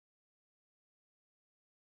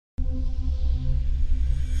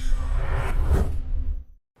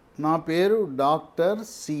నా పేరు doctor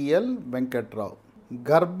C.L. Venkatrao.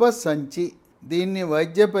 గర్భసంచి, దీన్ని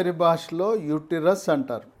వైద్య పరిభాషలో యూటిరస్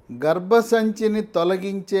అంటారు. గర్భసంచిని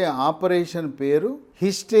తొలగించే ఆపరేషన్ పేరు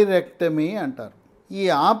హిస్టెరెక్టమీ అంటారు. ఈ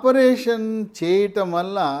ఆపరేషన్ చేయటం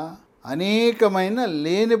వల్ల అనేకమైన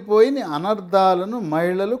లేనిపోయిన అనర్థాలను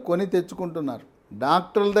మహిళలు కొని తెచ్చుకుంటున్నారు.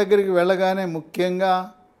 డాక్టర్ల దగ్గరికి వెళ్ళగానే ముఖ్యంగా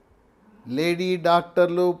లేడీ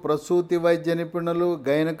డాక్టర్లు, ప్రసూతి వైద్య నిపుణులు,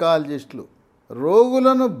 గైనకాలజిస్టులు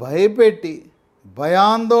రోగులను భయపెట్టి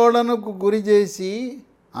భయాందోళనకు గురి చేసి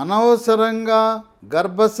అనవసరంగా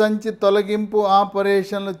గర్భసంచి తొలగింపు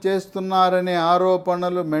ఆపరేషన్లు చేస్తున్నారనే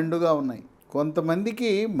ఆరోపణలు మెండుగా ఉన్నాయి.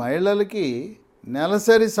 కొంతమందికి మహిళలకి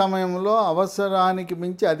నెలసరి సమయంలో అవసరానికి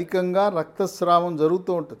మించి అధికంగా రక్తస్రావం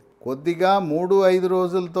జరుగుతూ ఉంటుంది. కొద్దిగా 3-5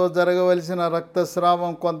 రోజులతో జరగవలసిన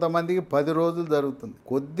రక్తస్రావం కొంతమందికి 10 రోజులు జరుగుతుంది.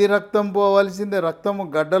 కొద్ది రక్తం పోవలసింది రక్తము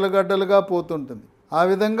గడ్డలుగా పోతుంటుంది. ఆ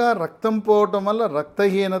విధంగా రక్తం పోవటం వల్ల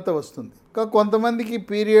రక్తహీనత వస్తుంది. ఇంకా కొంతమందికి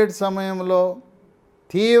పీరియడ్ సమయంలో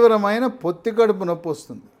తీవ్రమైన పొత్తి కడుపు నొప్పి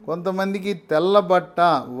వస్తుంది. కొంతమందికి తెల్లబట్ట,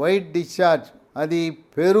 వైట్ డిశ్చార్జ్, అది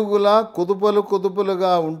పెరుగులా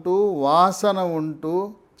కుదుపులుగా ఉంటూ వాసన ఉంటూ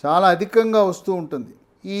చాలా అధికంగా వస్తూ ఉంటుంది.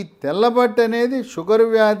 ఈ తెల్లబట్ట అనేది షుగర్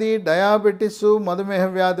వ్యాధి, డయాబెటిస్, మధుమేహ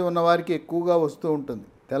వ్యాధి ఉన్న వారికి ఎక్కువగా వస్తూ ఉంటుంది.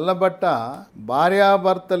 తెల్లబట్ట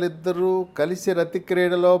భార్యాభర్తలిద్దరూ కలిసి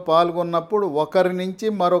రతిక్రీడలో పాల్గొన్నప్పుడు ఒకరి నుంచి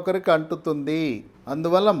మరొకరికి అంటుతుంది.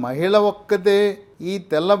 అందువల్ల మహిళ ఒక్కతే ఈ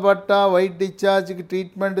తెల్లబట్ట, వైట్ డిశ్చార్జ్కి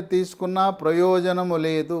ట్రీట్మెంట్ తీసుకున్నా ప్రయోజనము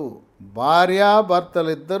లేదు.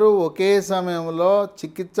 భార్యాభర్తలిద్దరూ ఒకే సమయంలో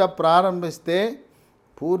చికిత్స ప్రారంభిస్తే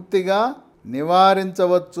పూర్తిగా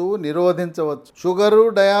నివారించవచ్చు, నిరోధించవచ్చు. షుగరు,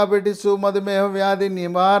 డయాబెటిస్, మధుమేహ వ్యాధి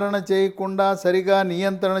నివారణ చేయకుండా, సరిగా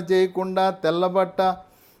నియంత్రణ చేయకుండా తెల్లబట్ట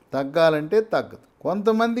తగ్గాలంటే తగ్గదు.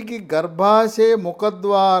 కొంతమందికి గర్భాశయ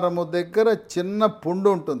ముఖద్వారము దగ్గర చిన్న పుండు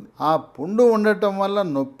ఉంటుంది. ఆ పుండు ఉండటం వల్ల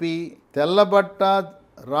నొప్పి, తెల్లబట్ట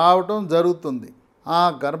రావటం జరుగుతుంది. ఆ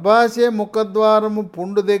గర్భాశయ ముఖద్వారము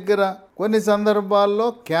పుండు దగ్గర కొన్ని సందర్భాల్లో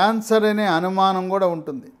క్యాన్సర్ అనే అనుమానం కూడా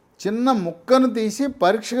ఉంటుంది. చిన్న ముక్కను తీసి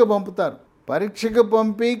పరీక్షకు పంపుతారు. పరీక్షకు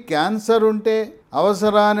పంపి క్యాన్సర్ ఉంటే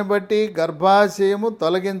అవసరాన్ని బట్టి గర్భాశయము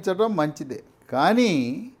తొలగించడం మంచిదే. కానీ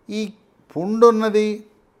ఈ పుండు ఉన్నది,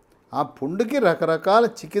 ఆ పుండుకి రకరకాల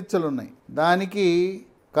చికిత్సలు ఉన్నాయి. దానికి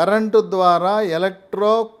కరెంటు ద్వారా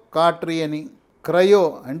ఎలక్ట్రో కాట్రీ అని, క్రయో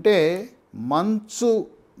అంటే మంచు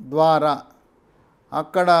ద్వారా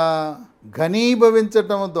అక్కడ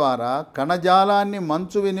ఘనీభవించటము ద్వారా, కణజాలాన్ని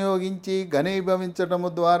మంచు వినియోగించి ఘనీభవించటము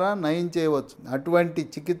ద్వారా నయం చేయవచ్చు. అటువంటి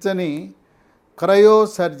చికిత్సని క్రయో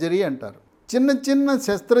సర్జరీ అంటారు. చిన్న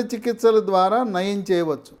శస్త్రచికిత్సల ద్వారా నయం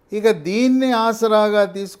చేయవచ్చు. ఇక దీన్ని ఆసరాగా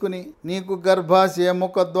తీసుకుని, నీకు గర్భాశయ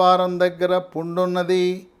ముఖద్వారం దగ్గర పుండున్నది,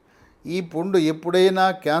 ఈ పుండు ఎప్పుడైనా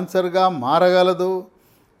క్యాన్సర్గా మారగలదు,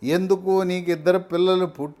 ఎందుకు నీకు 2 పిల్లలు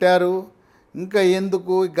పుట్టారు, ఇంకా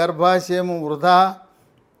ఎందుకు గర్భాశయం వృధా,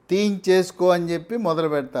 తీయించేసుకో అని చెప్పి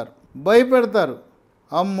మొదలు పెడతారు, భయపెడతారు.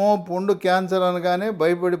 అమ్మో పుండు క్యాన్సర్ అనగానే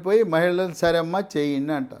భయపడిపోయి మహిళలు సరేమ్మా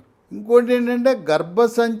చేయండి అంటారు. ఇంకోటి ఏంటంటే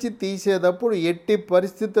గర్భసంచి తీసేటప్పుడు ఎట్టి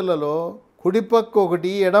పరిస్థితులలో కుడిపక్క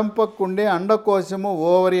ఒకటి, ఎడంపక్క ఉండే అండకోశము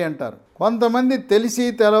ఓవరి అంటారు. కొంతమంది తెలిసి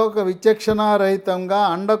తెలవక విచక్షణారహితంగా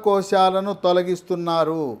అండకోశాలను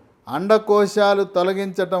తొలగిస్తున్నారు. అండకోశాలు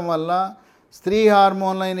తొలగించటం వల్ల స్త్రీ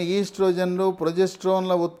హార్మోన్లైన ఈస్ట్రోజన్లు,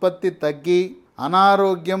 ప్రొజెస్ట్రోన్ల ఉత్పత్తి తగ్గి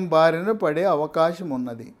అనారోగ్యం బారిన పడే అవకాశం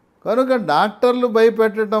ఉన్నది. కనుక డాక్టర్లు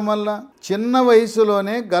భయపెట్టడం వల్ల చిన్న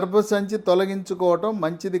వయసులోనే గర్భసంచి తొలగించుకోవటం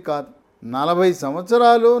మంచిది కాదు. 40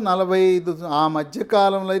 సంవత్సరాలు, 45 ఆ మధ్య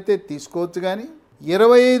కాలంలో అయితే తీసుకోవచ్చు. కానీ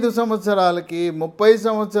 25 సంవత్సరాలకి, 30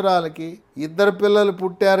 సంవత్సరాలకి 2 పిల్లలు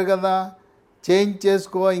పుట్టారు కదా, చేంజ్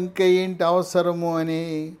చేసుకో, ఇంకా ఏంటి అవసరము అని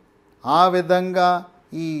ఆ విధంగా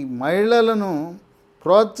ఈ మహిళలను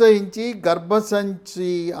ప్రోత్సహించి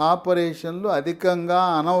గర్భసంచి ఆపరేషన్లు అధికంగా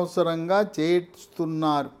అనవసరంగా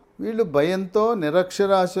చేస్తున్నారు. వీళ్ళు భయంతో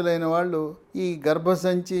నిరక్షరాస్యులైన వాళ్ళు ఈ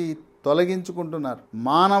గర్భసంచి తొలగించుకుంటున్నారు.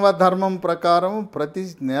 మానవ ధర్మం ప్రకారం ప్రతి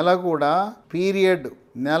నెల కూడా పీరియడ్,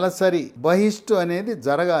 నెలసరి బహిష్టు అనేది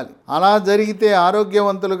జరగాలి. అలా జరిగితే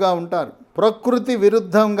ఆరోగ్యవంతులుగా ఉంటారు. ప్రకృతి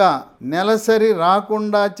విరుద్ధంగా నెలసరి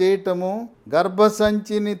రాకుండా చేయటము,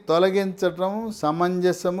 గర్భసంచిని తొలగించటం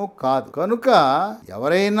సమంజసము కాదు. కనుక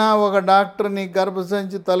ఎవరైనా ఒక డాక్టర్ నీ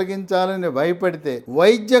గర్భసంచి తొలగించాలని భయపడితే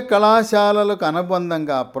వైద్య కళాశాలలకు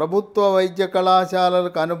అనుబంధంగా, ప్రభుత్వ వైద్య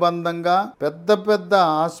కళాశాలలకు అనుబంధంగా పెద్ద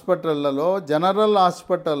హాస్పిటళ్లలో, జనరల్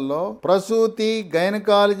హాస్పిటల్లో ప్రసూతి,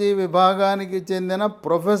 గైనకాలజీ విభాగానికి చెందిన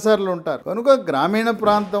ప్రొఫెసర్లు ఉంటారు. కనుక గ్రామీణ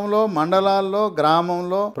ప్రాంతంలో, మండలాల్లో,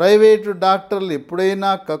 గ్రామంలో ప్రైవేటు డాక్టర్లు ఎప్పుడైనా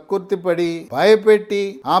కక్కుర్తిపడి భయపెట్టి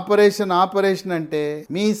ఆపరేషన్ ఆపరేషన్ అంటే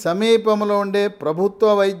మీ సమీపంలో ఉండే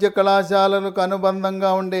ప్రభుత్వ వైద్య కళాశాలలకు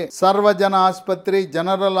అనుబంధంగా ఉండే సర్వజన ఆసుపత్రి,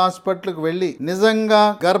 జనరల్ హాస్పిటల్కి వెళ్లి నిజంగా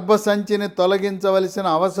గర్భసంచిని తొలగించవలసిన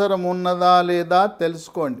అవసరం ఉన్నదా లేదా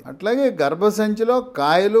తెలుసుకోండి. అట్లాగే గర్భసంచిలో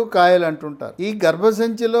కాయలు అంటుంటారు. ఈ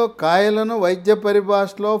గర్భసంచిలో కాయలను వైద్య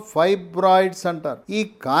పరిభాషలో ఫైబ్రాయిడ్స్ అంటారు. ఈ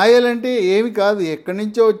కాయలంటే ఏమి కాదు, ఎక్కడి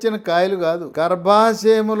నుంచో వచ్చిన కాయలు కాదు.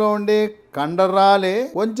 గర్భాశయములో ఉండే కండరాలే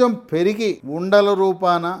కొంచెం పెరిగి ఉండల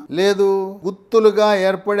రూపాన లేదు గుత్తులుగా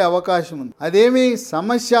ఏర్పడే అవకాశం ఉంది. అదేమి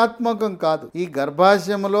సమస్యాత్మకం కాదు. ఈ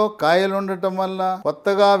గర్భాశయంలో కాయలు ఉండటం వల్ల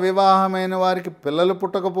కొత్తగా వివాహమైన వారికి పిల్లలు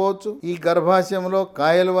పుట్టకపోవచ్చు. ఈ గర్భాశయంలో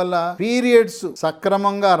కాయల వల్ల పీరియడ్స్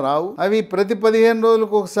సక్రమంగా రావు. అవి ప్రతి 15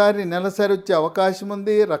 రోజులకు ఒకసారి నెలసరి వచ్చే అవకాశం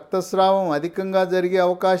ఉంది. రక్తస్రావం అధికంగా జరిగే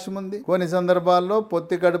అవకాశం ఉంది. కొన్ని సందర్భాల్లో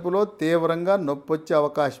పొత్తి కడుపులో తీవ్రంగా నొప్పి వచ్చే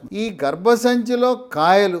అవకాశం. ఈ గర్భసంచిలో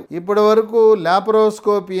కాయలు ఇప్పటి వరకు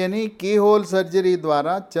లాప్రోస్కోపీ అని కీహోల్ సర్జరీ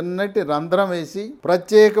ద్వారా చిన్నటి రంధ్రం వేసి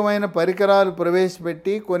ప్రత్యేకమైన పరికరాలు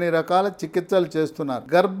ప్రవేశపెట్టి కొన్ని రకాల చికిత్సలు చేస్తున్నారు.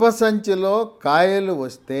 గర్భసంచిలో కాయలు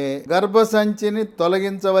వస్తే గర్భసంచిని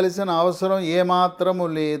తొలగించవలసిన అవసరం ఏమాత్రము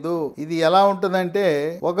లేదు. ఇది ఎలా ఉంటుందంటే,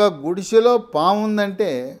 ఒక గుడిసెలో పాము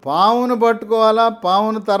ఉందంటే పామును పట్టుకోవాలా,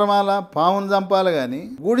 పామును తరమాలా, పామును చంపాలి గాని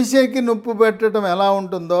గుడిసెకి నొప్పు పెట్టడం ఎలా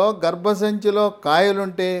ఉంటుందో గర్భసంచిలో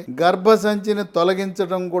కాయలుంటే గర్భసంచిని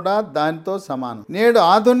తొలగించడం కూడా దానితో సమానం. నేడు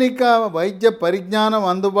ఆధునిక వైద్య పరిజ్ఞానం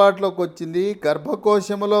అందుబాటులోకి వచ్చింది.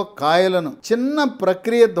 గర్భకోశములో కాయలను చిన్న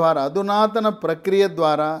ప్రక్రియ ద్వారా, అధునాతన ప్రక్రియ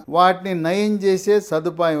ద్వారా వాటిని నయం చేసే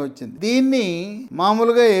సదుపాయం వచ్చింది. దీన్ని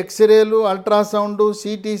మామూలుగా ఎక్స్రేలు, అల్ట్రాసౌండ్,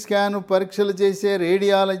 సిటీ స్కాన్ పరీక్షలు చేసే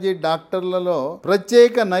రేడియాలజీ డాక్టర్లలో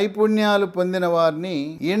ప్రత్యేక నైపుణ్యాలు పొందిన వారిని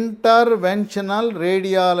ఇంటర్వెన్షనల్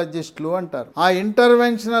రేడియాలజిస్టులు అంటారు. ఆ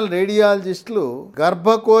ఇంటర్వెన్షనల్ రేడియాలజిస్టులు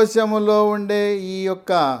గర్భకోశములో ఉండే ఈ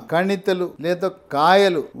యొక్క కణితులు లేదా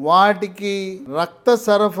కాయలు వాటికి రక్త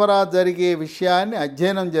సరఫరా జరిగే విషయాన్ని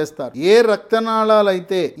అధ్యయనం చేస్తారు. ఏ రక్తనాళాలు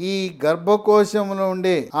అయితే ఈ గర్భకోశంలో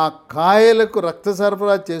ఉండే ఆ కాయలకు రక్త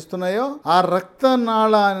సరఫరా చేస్తున్నాయో ఆ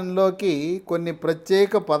రక్తనాళంలోకి కొన్ని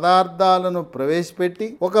ప్రత్యేక పదార్థాలను ప్రవేశపెట్టి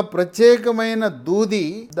ఒక ప్రత్యేకమైన దూది,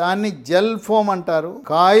 దాన్ని జెల్ ఫోమ్ అంటారు,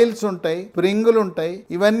 కాయిల్స్ ఉంటాయి, స్ప్రింగులు ఉంటాయి,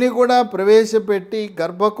 ఇవన్నీ కూడా ప్రవేశపెట్టి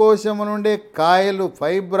గర్భకోశము నుండే కాయలు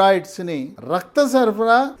ఫైబ్రాయిడ్స్ ని రక్త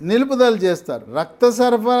సరఫరా నిలుపుదల చేస్తారు. రక్త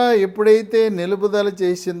సరఫరా ఎప్పుడైతే నిలుపుదల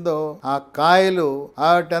చేసిందో ఆ కాయలు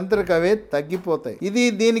వాటంతరకు అవే తగ్గిపోతాయి.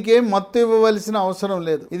 దీనికి ఏం మత్తు ఇవ్వవలసిన అవసరం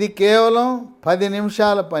లేదు. ఇది కేవలం 10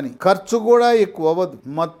 నిమిషాల పని. ఖర్చు కూడా ఎక్కువ అవ్వదు.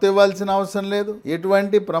 మత్తు ఇవ్వాల్సిన అవసరం లేదు.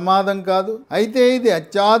 ఎటువంటి ప్రమాదం కాదు. అయితే ఇది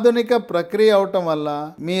అత్యాధునిక ప్రక్రియ అవటం వల్ల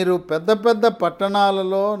మీరు పెద్ద పెద్ద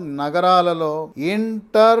పట్టణాలలో, నగరాలలో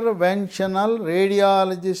ఇంటర్వెన్షనల్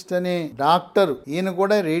రేడియాలజిస్ట్ అనే డాక్టర్, ఈయన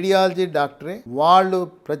కూడా రేడియాలజీ డాక్టరే, వాళ్ళు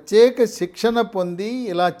ప్రత్యేక శిక్షణ పొంది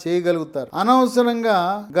ఇలా చేయగలుగుతారు. అనవసరంగా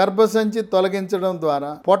గర్భసంచి తొలగించడం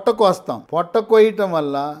ద్వారా పొట్ట కోస్తాం. పొట్ట కోయటం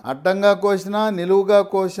వల్ల అడ్డంగా కోసినా, నిలువుగా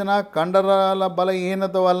కోసినా, కండరాల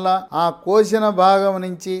బలహీనత వల్ల ఆ కోసిన భాగం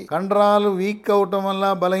నుంచి కండరాలు వీక్ అవటం వల్ల,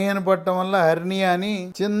 బలహీన పడటం వల్ల హెర్నియా అని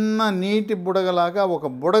చిన్న నీటి బుడగలాగా ఒక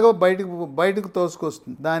బుడగ బయటకు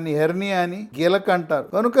తోసుకొస్తుంది. దాన్ని హెర్నియా అని గిలక అంటారు.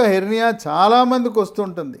 కనుక హెర్నియా చాలా మందికి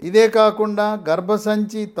వస్తుంటుంది. ఇదే కాకుండా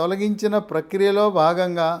గర్భసంచి తొలగించిన ప్రక్రియలో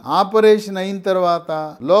భాగంగా ఆపరేషన్ అయిన తర్వాత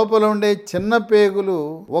లోపల ఉండే చిన్న పేగులు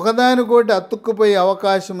ఒకదానికోటి అతుక్కుపోయే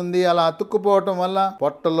అవకాశం ఉంది. అలా అతుక్కుపోవటం వల్ల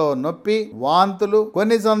పొట్టలో నొప్పి, వాంతులు,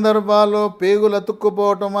 కొన్ని సందర్భాల్లో పేగులు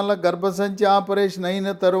అతుక్కుపోవటం వల్ల గర్భసంచి ఆపరేషన్ అయిన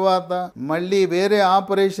తరువాత మళ్ళీ వేరే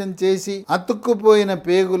ఆపరేషన్ చేసి అతుక్కుపోయిన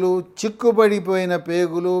పేగులు, చిక్కుపడిపోయిన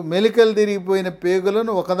పేగులు, మెలికలు తిరిగిపోయిన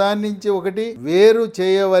పేగులను ఒకదాని నుంచి ఒకటి వేరు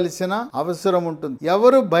చేయవలసిన అవసరం ఉంటుంది.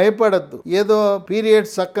 ఎవరు భయపడద్దు. ఏదో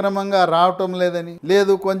పీరియడ్స్ సక్రమంగా రావటం లేదని,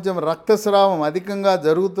 లేదు కొంచెం రక్తస్రావం అధికంగా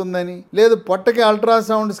జరుగుతుందని, లేదు పొట్టకి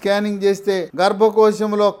అల్ట్రాసౌండ్ స్కానింగ్ చేస్తే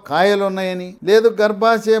గర్భకోశంలో కాయలు ఉన్నాయని, లేదు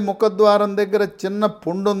గర్భాశయ ముఖద్వారం దగ్గర చిన్న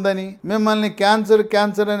పుండుందని మిమ్మల్ని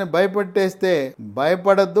క్యాన్సర్ అని భయపెట్టేస్తే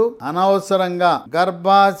భయపడద్దు. అనవసరంగా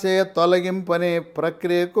గర్భాశయ తొలగింపు అనే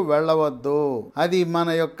ప్రక్రియకు వెళ్ళవద్దు. అది మన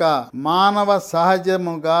యొక్క మానవ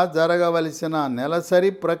సహజముగా జరగవలసిన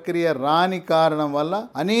నెలసరి ప్రక్రియ రాని కారణం వల్ల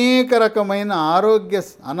అనేక రకమైన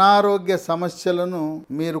అనారోగ్య సమస్యలను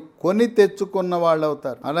మీరు కొని తెచ్చుకున్న వాళ్ళు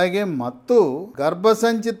అవుతారు. అలాగే మత్తు,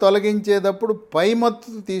 గర్భసంచి తొలగించేటప్పుడు పై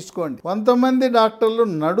మత్తు తీసుకోండి. కొంతమంది డాక్టర్లు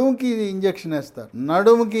నడుముకి ఇంజెక్షన్ వేస్తారు.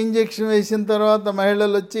 నడుముకి ఇంజెక్షన్ వేసిన తర్వాత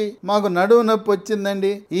మహిళలు వచ్చి, మాకు నడుము నొప్పి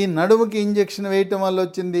వచ్చిందండి, ఈ నడుముకి ఇంజెక్షన్ వేయటం వల్ల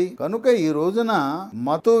వచ్చింది. కనుక ఈ రోజున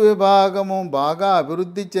మత్తు విభాగము బాగా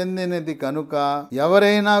అభివృద్ధి చెందినది కనుక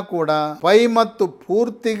ఎవరైనా కూడా పై మత్తు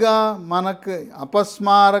పూర్తిగా మనకు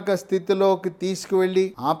అపస్మారక స్థితిలోకి తీసుకువెళ్లి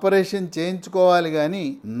ఆపరేషన్ చేయించుకోవాలి గాని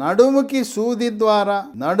నడుముకి సూది ద్వారా,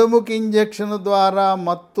 నడుముకి ఇంజెక్షన్ ద్వారా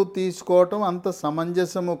మత్తు తీసుకోవటం అంత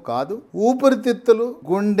సమంజసము కాదు. ఊపిరితిత్తులు,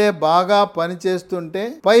 గుండె బాగా పనిచేస్తుంటే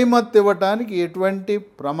పై మత్తు ఇవ్వటానికి ఎటువంటి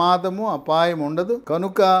ప్రమాదము, అపాయం ఉండదు.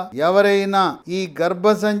 కనుక ఎవరైనా ఈ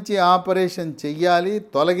గర్భసంచి ఆపరేషన్ చెయ్యాలి,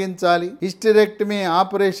 తొలగించాలి, హిస్టరెక్టమీ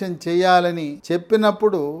ఆపరేషన్ చెయ్యాలని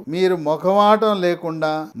చెప్పినప్పుడు మీరు మొఖమాటం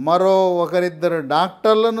లేకుండా మరో ఒకరిద్దరు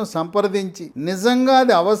డాక్టర్లను సంప్రదించి నిజంగా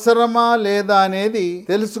అది అవసరమా లేదా అనేది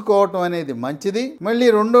తెలుసుకోవటం అనేది మంచిది. మళ్ళీ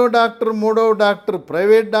రెండో డాక్టర్, మూడో డాక్టర్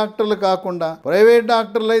ప్రైవేట్ డాక్టర్లు కాకుండా, ప్రైవేట్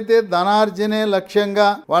డాక్టర్లు అయితే ధనార్జనే లక్ష్యంగా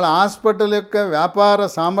వాళ్ళ హాస్పిటల్ యొక్క వ్యాపార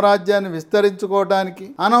సామ్రాజ్యాన్ని విస్తరించుకోవడానికి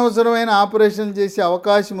అనవసరమైన ఆపరేషన్ చేసే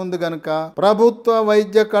అవకాశం ఉంది కనుక ప్రభుత్వ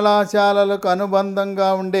వైద్య కళాశాలలకు అనుబంధంగా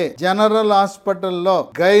ఉండే జనరల్ హాస్పిటల్లో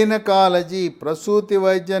గైనకాలజీ, ప్రసూతి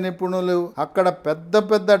వైద్య నిపుణులు, అక్కడ పెద్ద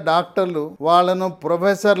పెద్ద డాక్టర్లు, వాళ్ళను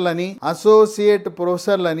ప్రొఫెసర్లని, అసోసియేట్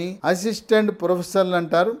ప్రొఫెసర్లని, అసిస్టెంట్ ప్రొఫెసర్లు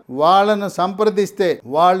అంటారు. వాళ్ళను సంప్రదిస్తే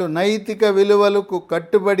వాళ్ళు నైతిక విలువలకు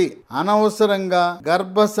కట్టుబడి అనవసరంగా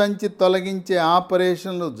గర్భసంచి తొలగించే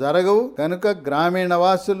ఆపరేషన్లు జరగవు. కనుక గ్రామీణ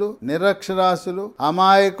వాసులు, నిరక్షరాస్యులు,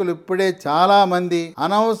 అమాయకులు ఇప్పుడే చాలా మంది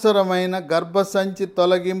అనవసరమైన గర్భసంచి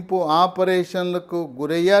తొలగింపు ఆపరేషన్లకు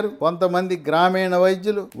గురయ్యారు. కొంతమంది గ్రామీణ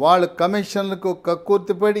వైద్యులు వాళ్ళు కమిషన్లకు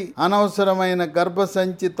కక్కుర్తిపడి అనవసరమైన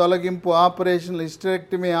గర్భసంచి తొలగింపు ఆపరేషన్లు,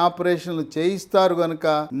 హిస్టరెక్టమీ ఆపరేషన్లు చేయిస్తారు. గనుక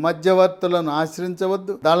మధ్యవర్తులను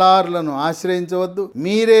ఆశ్రయించవద్దు, దళారులను ఆశ్రయించవద్దు.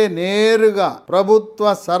 మీరే నేరుగా ప్రభుత్వ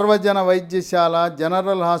సర్వజన వైద్యశాల,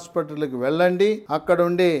 జనరల్ హాస్పిటల్కి వెళ్ళండి. అక్కడ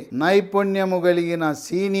ఉండే నైపుణ్యము కలిగిన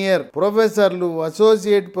సీనియర్ ప్రొఫెసర్లు,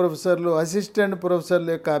 అసోసియేట్ ప్రొఫెసర్లు, అసిస్టెంట్ ప్రొఫెసర్ల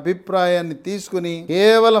యొక్క అభిప్రాయాన్ని తీసుకుని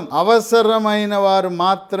కేవలం అవసరమైన వారు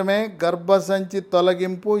మాత్రమే గర్భసంచి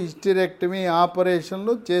తొలగింపు, హిస్టరెక్టమీ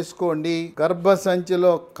ఆపరేషన్లు చేసుకోండి.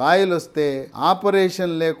 గర్భసంచిలో కాయలు వస్తే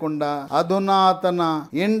ఆపరేషన్ లేకుండా అధునాతన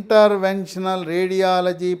ఇంటర్వెన్షనల్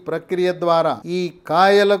రేడియాలజీ ప్రక్రియ ద్వారా ఈ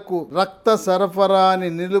కాయలకు రక్త సరఫరాని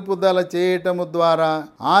నిలుపుదల చేయటము ద్వారా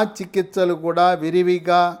ఆ చికిత్సలు కూడా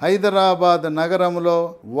విరివిగా హైదరాబాద్ నగరంలో,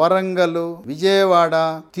 వరంగల్, విజయవాడ,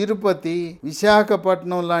 తిరుపతి,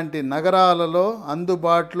 విశాఖపట్నం లాంటి నగరాలలో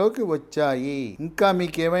అందుబాటులోకి వచ్చాయి. ఇంకా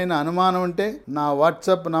మీకు ఏమైనా అనుమానం ఉంటే నా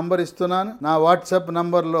వాట్సాప్ నంబర్ ఇస్తున్నాను. నా వాట్సాప్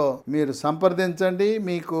నంబర్ లో మీరు సంప్రదించండి,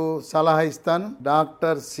 మీకు సలహా ఇస్తాను.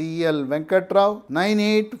 Doctor C.L. వెంకట్రావు,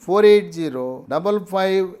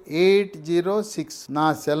 9848055806. నా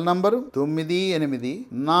సెల్ నంబరు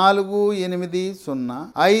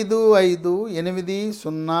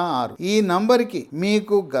 9848055806. ఈ నంబర్కి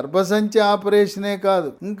మీకు గర్భసంచి ఆపరేషనే కాదు,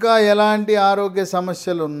 ఇంకా ఎలాంటి ఆరోగ్య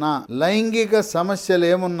సమస్యలు ఉన్నా, లైంగిక సమస్యలు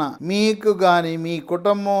ఏమున్నా, మీకు గాని మీ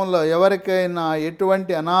కుటుంబంలో ఎవరికైనా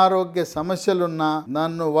ఎటువంటి అనారోగ్య సమస్యలున్నా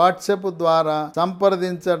నన్ను వాట్సాప్ ద్వారా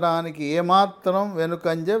సంప్రదించడానికి ఏమాత్రం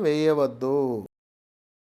వెనుకంజ వేయవద్దు.